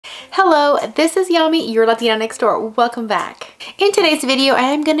Hello, this is Yami, your Latina next door. Welcome back. In today's video, I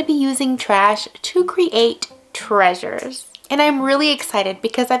am going to be using trash to create treasures. And I'm really excited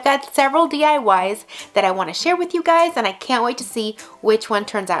because I've got several DIYs that I want to share with you guys, and I can't wait to see which one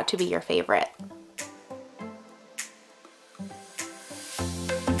turns out to be your favorite.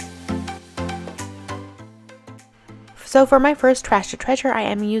 So for my first trash to treasure, I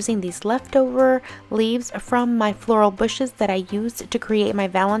am using these leftover leaves from my floral bushes that I used to create my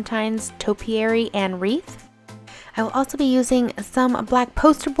Valentine's topiary and wreath. I will also be using some black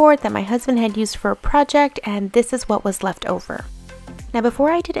poster board that my husband had used for a project, and this is what was left over. Now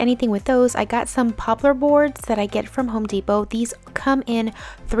before I did anything with those, I got some poplar boards that I get from Home Depot. These come in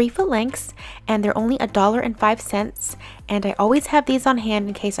 3-foot lengths and they're only $1.05, and I always have these on hand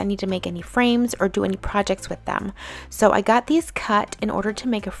in case I need to make any frames or do any projects with them. So I got these cut in order to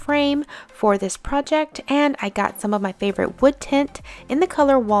make a frame for this project, and I got some of my favorite wood tint in the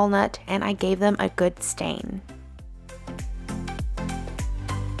color walnut, and I gave them a good stain.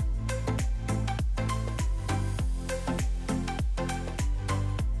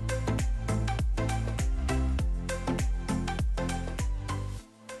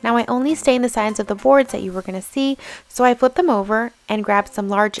 Now I only stain the sides of the boards that you were going to see, so I flipped them over and grabbed some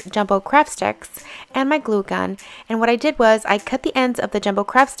large jumbo craft sticks and my glue gun, and what I did was I cut the ends of the jumbo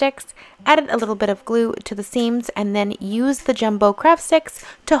craft sticks, added a little bit of glue to the seams, and then used the jumbo craft sticks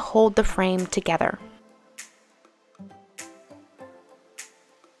to hold the frame together.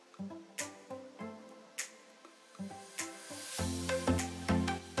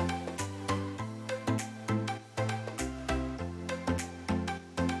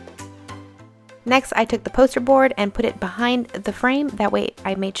 Next, I took the poster board and put it behind the frame. That way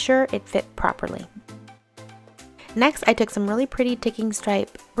I made sure it fit properly. Next, I took some really pretty ticking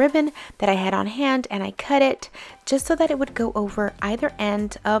stripe ribbon that I had on hand, and I cut it just so that it would go over either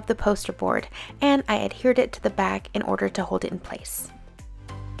end of the poster board, and I adhered it to the back in order to hold it in place.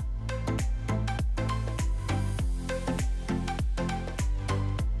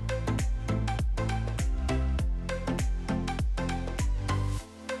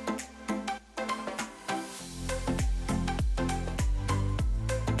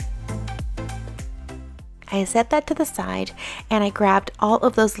 I set that to the side, and I grabbed all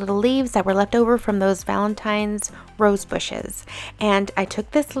of those little leaves that were left over from those Valentine's rose bushes, and I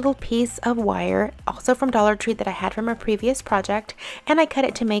took this little piece of wire, also from Dollar Tree, that I had from a previous project, and I cut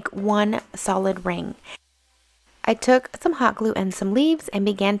it to make one solid ring. I took some hot glue and some leaves and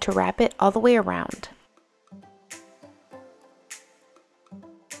began to wrap it all the way around.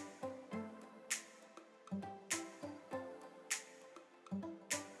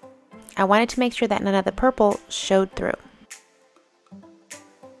 I wanted to make sure that none of the purple showed through.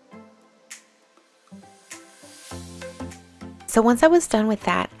 So once I was done with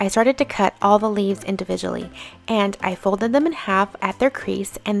that, I started to cut all the leaves individually, and I folded them in half at their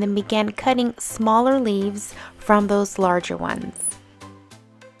crease and then began cutting smaller leaves from those larger ones.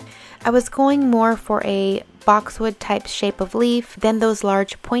 I was going more for a boxwood type shape of leaf than those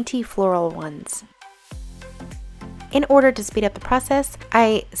large pointy floral ones. In order to speed up the process,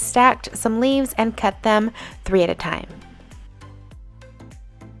 I stacked some leaves and cut them 3 at a time.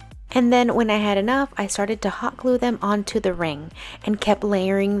 And then when I had enough, I started to hot glue them onto the ring and kept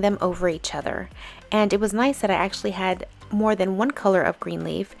layering them over each other. And it was nice that I actually had more than one color of green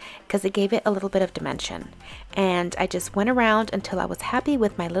leaf because it gave it a little bit of dimension. And I just went around until I was happy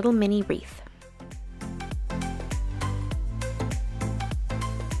with my little mini wreath.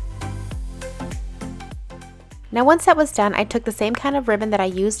 Now once that was done, I took the same kind of ribbon that I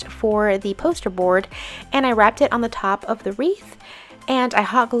used for the poster board, and I wrapped it on the top of the wreath, and I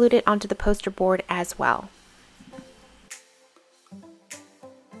hot glued it onto the poster board as well.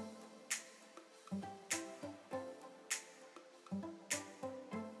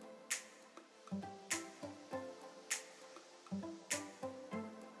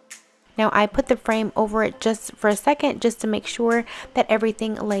 Now I put the frame over it just for a second just to make sure that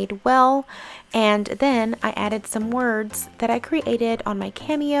everything laid well, and then I added some words that I created on my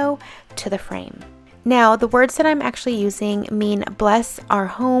Cameo to the frame. Now the words that I'm actually using mean bless our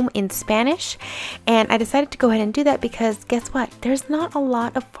home in Spanish, and I decided to go ahead and do that because guess what? There's not a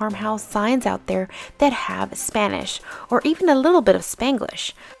lot of farmhouse signs out there that have Spanish or even a little bit of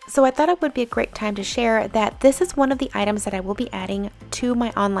Spanglish. So I thought it would be a great time to share that this is one of the items that I will be adding to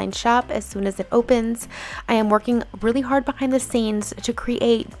my online shop as soon as it opens. I am working really hard behind the scenes to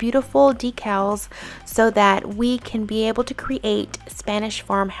create beautiful decals so that we can be able to create Spanish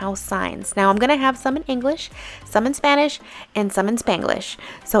farmhouse signs. Now I'm going to have some in English, some in Spanish, and some in Spanglish.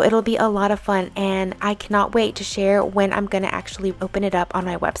 So it'll be a lot of fun, and I cannot wait to share when I'm going to actually open it up on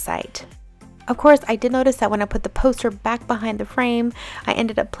my website. Of course, I did notice that when I put the poster back behind the frame, I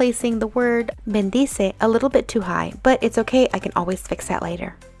ended up placing the word bendice a little bit too high, but it's okay, I can always fix that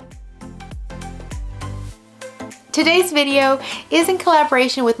later. Today's video is in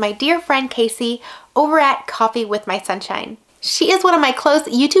collaboration with my dear friend Casey over at Coffee with My Sunshine. She is one of my close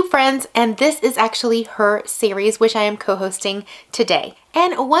YouTube friends, and this is actually her series, which I am co-hosting today.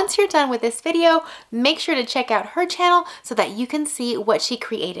 And once you're done with this video, make sure to check out her channel so that you can see what she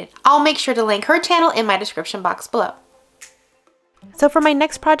created. I'll make sure to link her channel in my description box below. So for my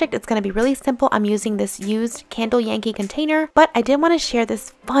next project, it's going to be really simple. I'm using this used Candle Yankee container, but I did want to share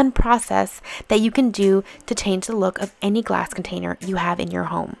this fun process that you can do to change the look of any glass container you have in your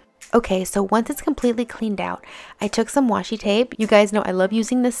home. Okay, so once it's completely cleaned out, I took some washi tape. You guys know I love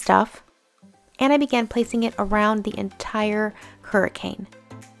using this stuff. And I began placing it around the entire hurricane.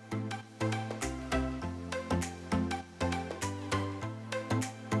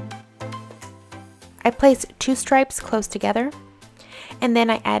 I placed 2 stripes close together, and then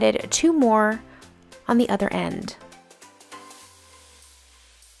I added 2 more on the other end.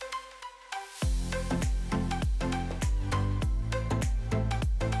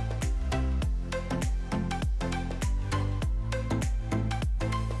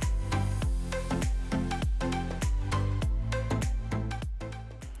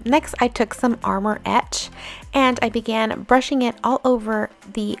 Next, I took some Armor Etch and I began brushing it all over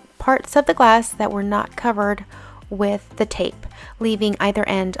the parts of the glass that were not covered with the tape, leaving either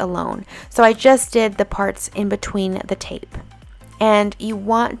end alone. So I just did the parts in between the tape. And you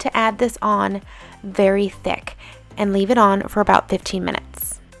want to add this on very thick and leave it on for about 15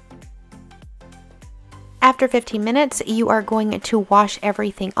 minutes. After 15 minutes, you are going to wash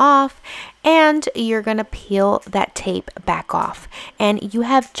everything off and you're going to peel that tape back off, and you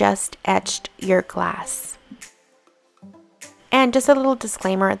have just etched your glass. And just a little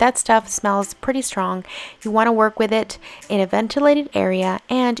disclaimer, that stuff smells pretty strong. You want to work with it in a ventilated area,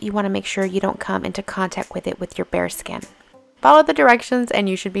 and you want to make sure you don't come into contact with it with your bare skin. Follow the directions and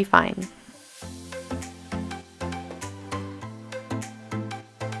you should be fine.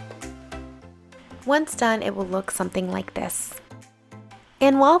 Once done, it will look something like this.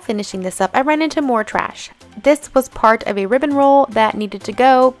 And while finishing this up, I ran into more trash. This was part of a ribbon roll that needed to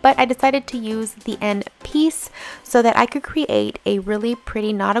go, but I decided to use the end piece so that I could create a really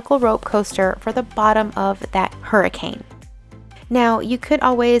pretty nautical rope coaster for the bottom of that hurricane. Now, you could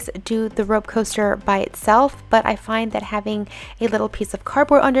always do the rope coaster by itself, but I find that having a little piece of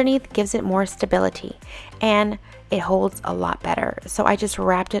cardboard underneath gives it more stability, and it holds a lot better. So I just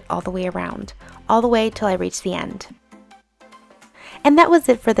wrapped it all the way around, all the way till I reached the end. And that was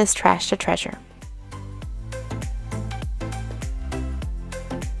it for this Trash to Treasure.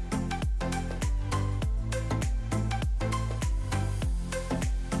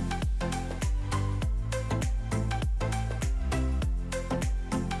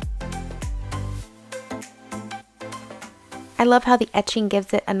 I love how the etching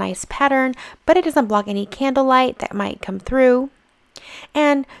gives it a nice pattern, but it doesn't block any candlelight that might come through.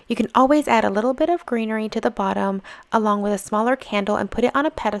 And you can always add a little bit of greenery to the bottom along with a smaller candle and put it on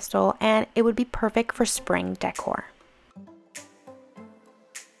a pedestal, and it would be perfect for spring decor.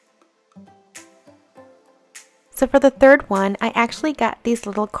 So for the third one, I actually got these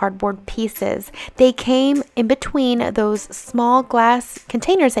little cardboard pieces. They came in between those small glass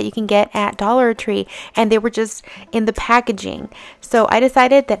containers that you can get at Dollar Tree, and they were just in the packaging. So I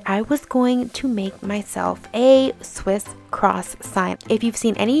decided that I was going to make myself a Swiss cross sign. If you've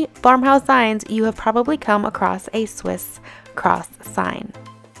seen any farmhouse signs, you have probably come across a Swiss cross sign.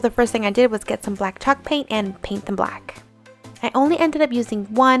 The first thing I did was get some black chalk paint and paint them black. I only ended up using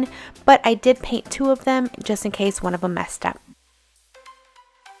one, but I did paint 2 of them just in case one of them messed up.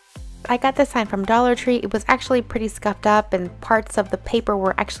 I got this sign from Dollar Tree. It was actually pretty scuffed up and parts of the paper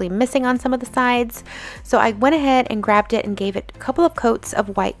were actually missing on some of the sides. So I went ahead and grabbed it and gave it a couple of coats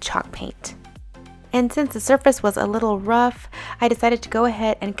of white chalk paint. And since the surface was a little rough, I decided to go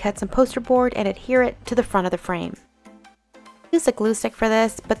ahead and cut some poster board and adhere it to the front of the frame. I used a glue stick for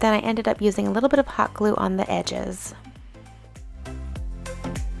this, but then I ended up using a little bit of hot glue on the edges.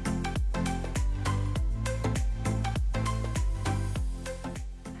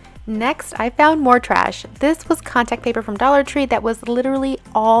 Next, I found more trash. This was contact paper from Dollar Tree that was literally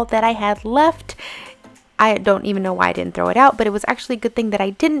all that I had left. I don't even know why I didn't throw it out, but it was actually a good thing that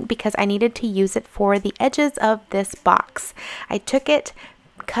I didn't because I needed to use it for the edges of this box. I took it,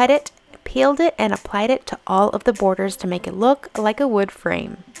 cut it, peeled it, and applied it to all of the borders to make it look like a wood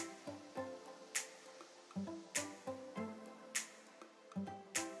frame.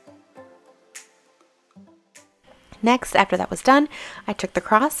 Next, after that was done, I took the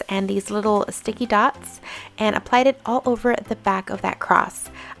cross and these little sticky dots and applied it all over the back of that cross.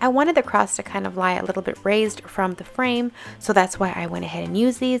 I wanted the cross to kind of lie a little bit raised from the frame, so that's why I went ahead and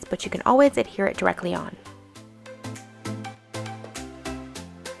used these, but you can always adhere it directly on.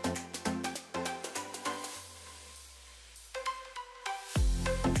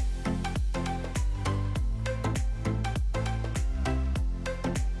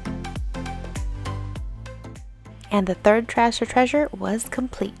 And the third trash or treasure was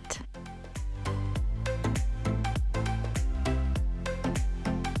complete.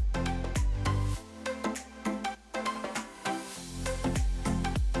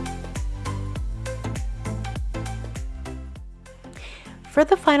 For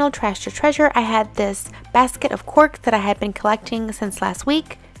the final trash or treasure, I had this basket of corks that I had been collecting since last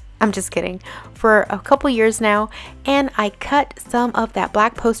week. I'm just kidding, for a couple years now, and I cut some of that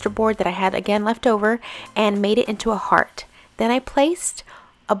black poster board that I had again left over and made it into a heart. Then I placed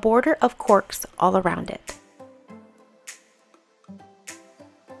a border of corks all around it.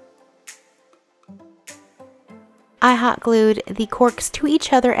 I hot glued the corks to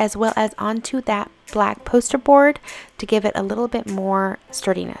each other as well as onto that black poster board to give it a little bit more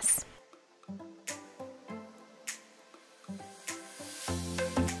sturdiness.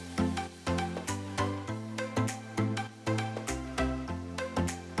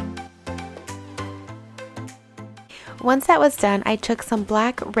 Once that was done, I took some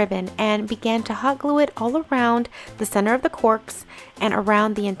black ribbon and began to hot glue it all around the center of the corks and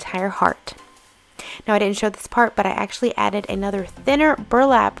around the entire heart. Now I didn't show this part, but I actually added another thinner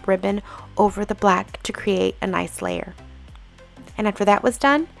burlap ribbon over the black to create a nice layer. And after that was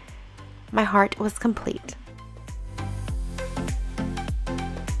done, my heart was complete.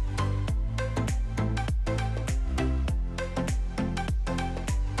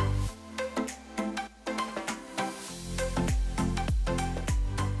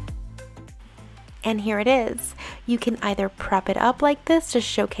 And here it is. You can either prop it up like this to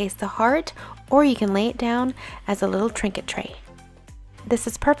showcase the heart, or you can lay it down as a little trinket tray. This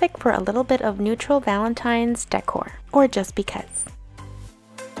is perfect for a little bit of neutral Valentine's decor, or just because.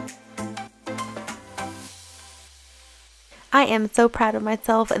 I am so proud of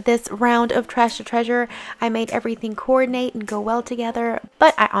myself. This round of Trash to Treasure, I made everything coordinate and go well together,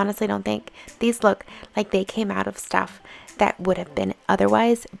 but I honestly don't think these look like they came out of stuff that would have been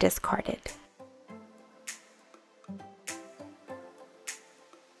otherwise discarded.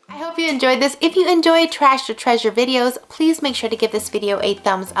 I hope you enjoyed this. If you enjoyed Trash to Treasure videos, please make sure to give this video a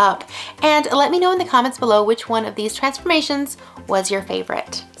thumbs up and let me know in the comments below which one of these transformations was your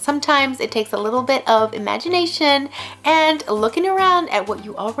favorite. Sometimes it takes a little bit of imagination and looking around at what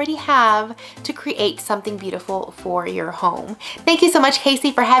you already have to create something beautiful for your home. Thank you so much,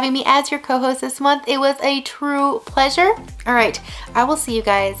 Casey, for having me as your co-host this month. It was a true pleasure. All right, I will see you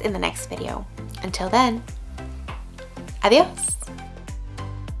guys in the next video. Until then, adios.